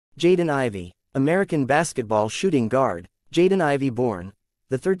Jaden Ivey, American basketball shooting guard. Jaden Ivey born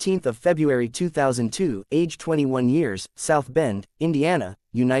the 13th of February 2002, age 21 years, South Bend, Indiana,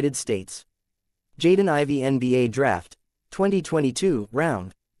 United States. Jaden Ivey NBA Draft 2022,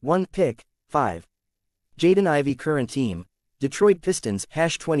 Round 1 Pick 5. Jaden Ivey current team, Detroit Pistons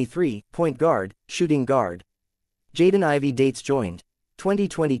 #23, point guard, shooting guard. Jaden Ivey dates joined,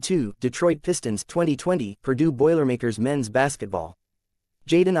 2022, Detroit Pistons 2020, Purdue Boilermakers men's basketball.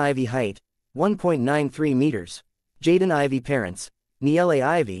 Jaden Ivey height, 1.93 meters. Jaden Ivey parents, Niele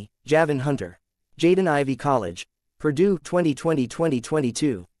Ivey, Javin Hunter. Jaden Ivey college, Purdue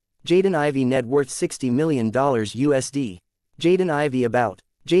 2020-2022. Jaden Ivey net worth $60 million USD. Jaden Ivey about.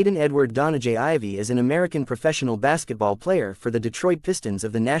 Jaden Edward Dhananjay Ivey is an American professional basketball player for the Detroit Pistons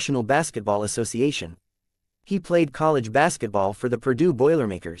of the National Basketball Association. He played college basketball for the Purdue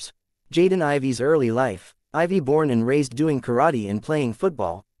Boilermakers. Jaden Ivey's early life. Ivey born and raised doing karate and playing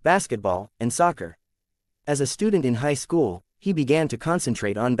football, basketball, and soccer. As a student in high school, he began to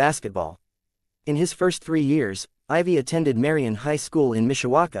concentrate on basketball. In his first 3 years, Ivey attended Marion High School in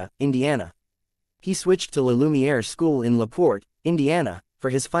Mishawaka, Indiana. He switched to La Lumiere School in LaPorte, Indiana, for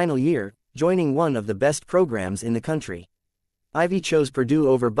his final year, joining one of the best programs in the country. Ivey chose Purdue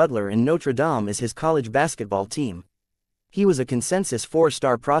over Butler and Notre Dame as his college basketball team. He was a consensus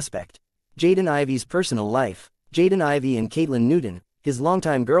 4-star prospect. Jaden Ivey's personal life. Jaden Ivey and Caitlin Newton, his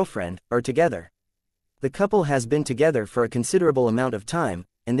longtime girlfriend, are together. The couple has been together for a considerable amount of time,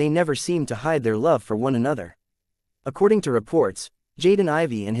 and they never seem to hide their love for one another. According to reports, Jaden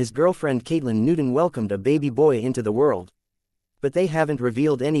Ivey and his girlfriend Caitlin Newton welcomed a baby boy into the world. But they haven't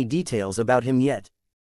revealed any details about him yet.